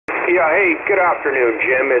Yeah, hey, good afternoon,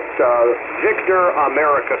 Jim. It's Victor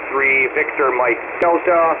America 3, Victor Mike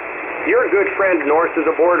Delta, your good friend north of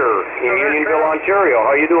the border in Unionville, Ontario.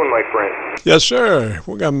 How you doing, my friend? Yes, sir.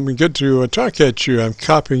 Well, I'm good to talk at you. I'm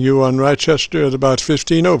copying you on Rochester at about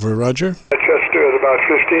 15 over, Roger. Rochester at about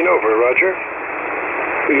 15 over, Roger.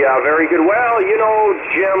 Yeah, very good. Well, you know,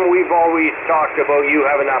 Jim, we've always talked about you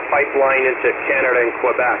having that pipeline into Canada and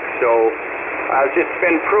Quebec, so as it's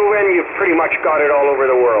been proven, you've pretty much got it all over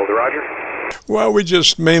the world, Roger? Well, we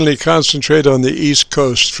just mainly concentrate on the East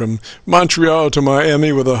Coast, from Montreal to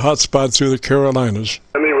Miami with a hot spot through the Carolinas.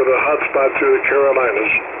 Miami with a hot spot through the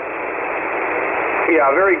Carolinas. Yeah,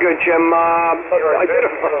 very good, Jim. I did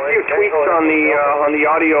a few tweaks on the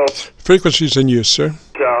audio. Frequencies in use, sir.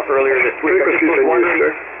 Earlier this week. Frequencies in use,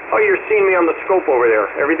 sir. Oh, you're seeing me on the scope over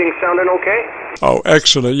there. Everything sounding okay? Oh,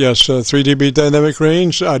 excellent. Yes, 3 dB dynamic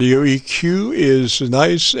range. Audio EQ is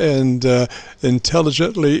nice and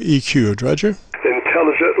intelligently EQ'd, Roger?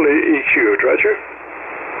 Intelligently EQ'd, Roger?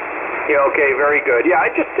 Yeah, okay, very good. Yeah,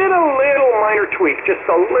 I just did a little minor tweak,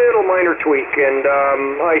 and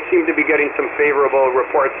I seem to be getting some favorable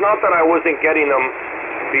reports. Not that I wasn't getting them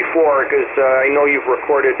before, because I know you've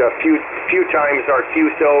recorded a few times our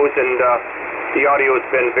Qsos, and the audio has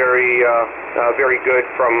been very good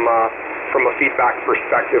from a feedback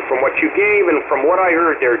perspective, from what you gave and from what I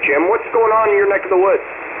heard there, Jim. What's going on in your neck of the woods?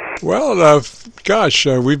 Well, gosh,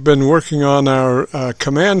 we've been working on our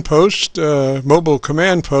command post, mobile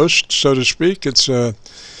command post, so to speak. It's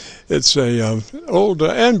a old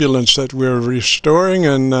ambulance that we're restoring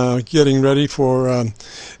and getting ready for,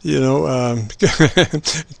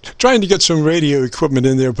 trying to get some radio equipment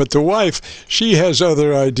in there. But the wife, she has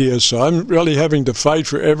other ideas, so I'm really having to fight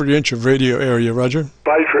for every inch of radio area, Roger.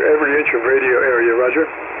 Fight for every inch of radio area, Roger.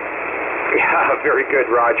 Yeah, very good,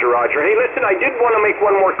 Roger. Hey, listen, I did want to make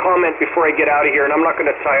one more comment before I get out of here, and I'm not going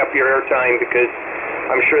to tie up your airtime because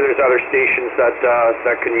I'm sure there's other stations that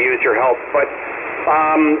can use your help. But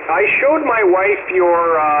I showed my wife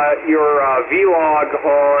your vlog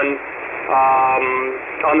on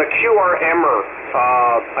the QRMer.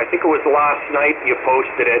 I think it was last night you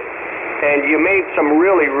posted it, and you made some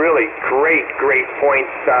really great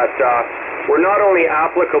points that were not only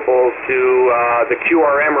applicable to the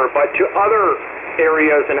QRMer, but to other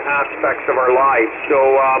areas and aspects of our lives.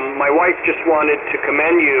 So my wife just wanted to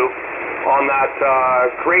commend you on that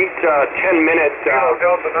great 10-minute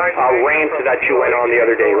rant that you went on the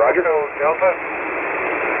other day, Roger.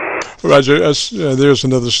 Roger, there's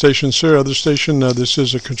another station, sir. Other station, this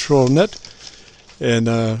is a control net. And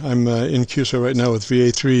I'm in Qso right now with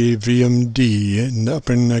VA3VMD up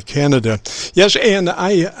in Canada. Yes, and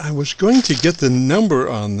I was going to get the number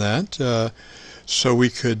on that so we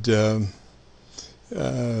could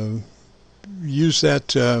use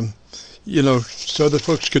that, so the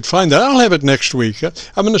folks could find that. I'll have it next week.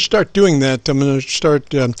 I'm going to start doing that. I'm going to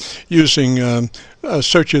start using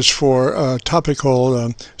searches for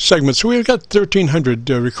topical segments. So we've got 1,300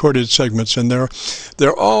 recorded segments, and they're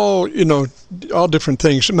all, all different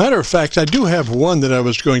things. Matter of fact, I do have one that I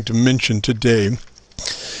was going to mention today,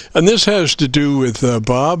 and this has to do with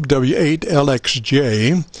Bob,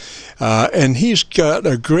 W8LXJ, and he's got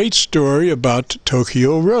a great story about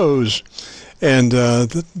Tokyo Rose. And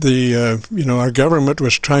our government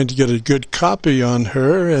was trying to get a good copy on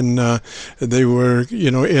her, and they were,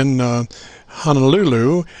 in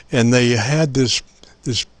Honolulu, and they had this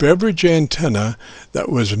beverage antenna that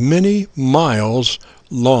was many miles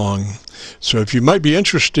long. So if you might be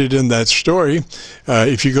interested in that story,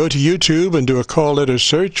 if you go to YouTube and do a call letter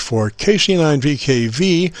search for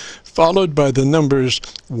KC9VKV, followed by the numbers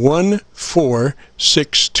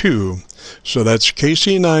 1462. So that's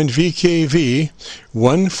KC9VKV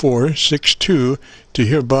 1462 to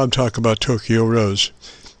hear Bob talk about Tokyo Rose.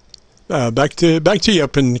 Back to you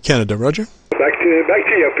up in Canada, Roger. Back to you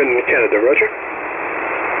up in Canada, Roger.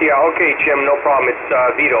 Yeah, okay, Jim, no problem. It's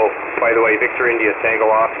Vito, by the way, Victor India Tango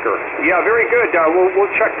Oscar. Yeah, very good.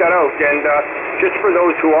 We'll check that out. And just for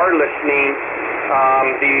those who are listening,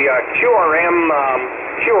 the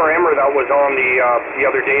QRMer that was on the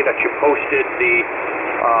other day that you posted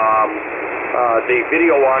the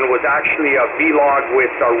video on was actually a vlog with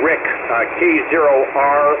Rick,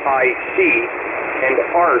 K0RIC, and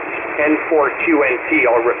Art, N4QNT.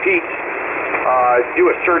 I'll repeat. Do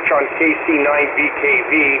a search on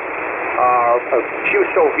KC9VKV,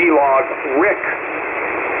 Qso-Vlog, Rick,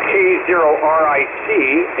 K0RIC,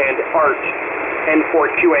 and Art,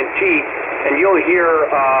 N4QNT, and you'll hear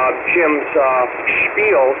Jim's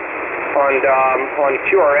spiel on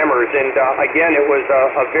QRMers. And again, it was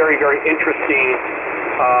a very interesting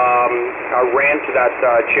rant that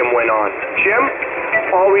Jim went on. Jim?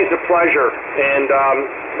 Always a pleasure. And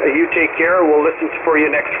you take care. We'll listen for you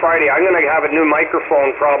next Friday. I'm going to have a new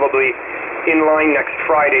microphone probably in line next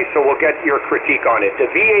Friday, so we'll get your critique on it. The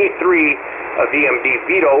VA3VMD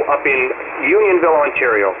VITO up in Unionville,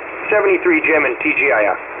 Ontario. 73 Jim and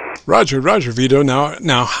TGIF. Roger, Vito.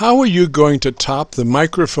 Now, how are you going to top the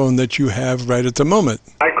microphone that you have right at the moment?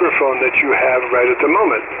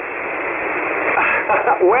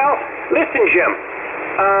 Well, listen, Jim.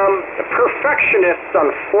 Perfectionists,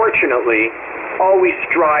 unfortunately, always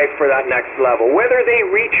strive for that next level. Whether they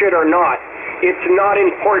reach it or not, it's not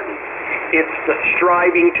important. It's the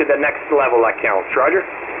striving to the next level that counts. Roger?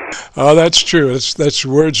 Oh, that's true. That's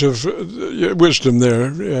words of wisdom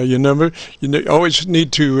there. You always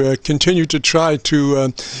need to continue to try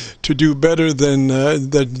to do better than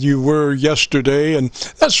that you were yesterday. And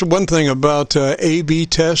that's one thing about A/B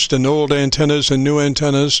test and old antennas and new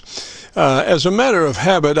antennas. As a matter of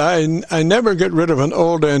habit, I never get rid of an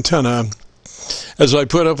old antenna as I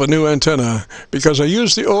put up a new antenna, because I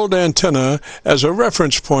use the old antenna as a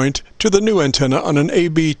reference point to the new antenna on an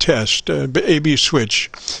A/B test, A/B switch.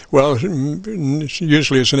 Well,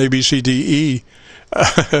 usually it's an ABCDE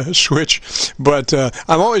switch, but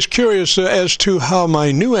I'm always curious as to how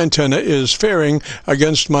my new antenna is faring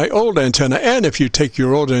against my old antenna. And if you take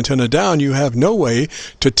your old antenna down, you have no way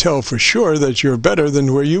to tell for sure that you're better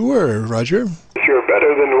than where you were, Roger.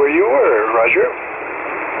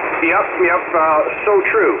 Yep,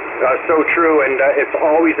 so true, and it's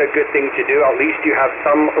always a good thing to do. At least you have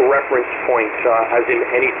some reference points, as in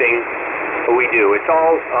anything we do. It's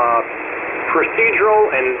all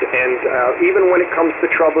procedural, and even when it comes to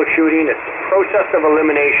troubleshooting, it's a process of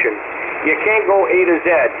elimination. You can't go A to Z.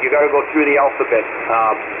 You got to go through the alphabet,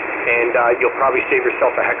 and you'll probably save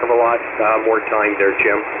yourself a heck of a lot more time there,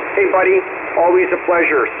 Jim. Hey, buddy, always a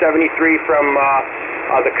pleasure. 73 from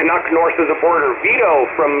the Canuck north of the border. Vito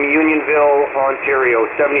from Unionville, Ontario.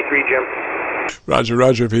 73, Jim.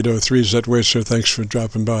 Roger, Vito. 3Z sir. Thanks for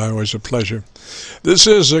dropping by. Always a pleasure. This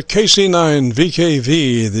is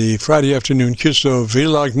KC9VKV, the Friday afternoon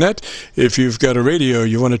Qso-Vlog net. If you've got a radio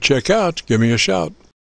you want to check out, give me a shout.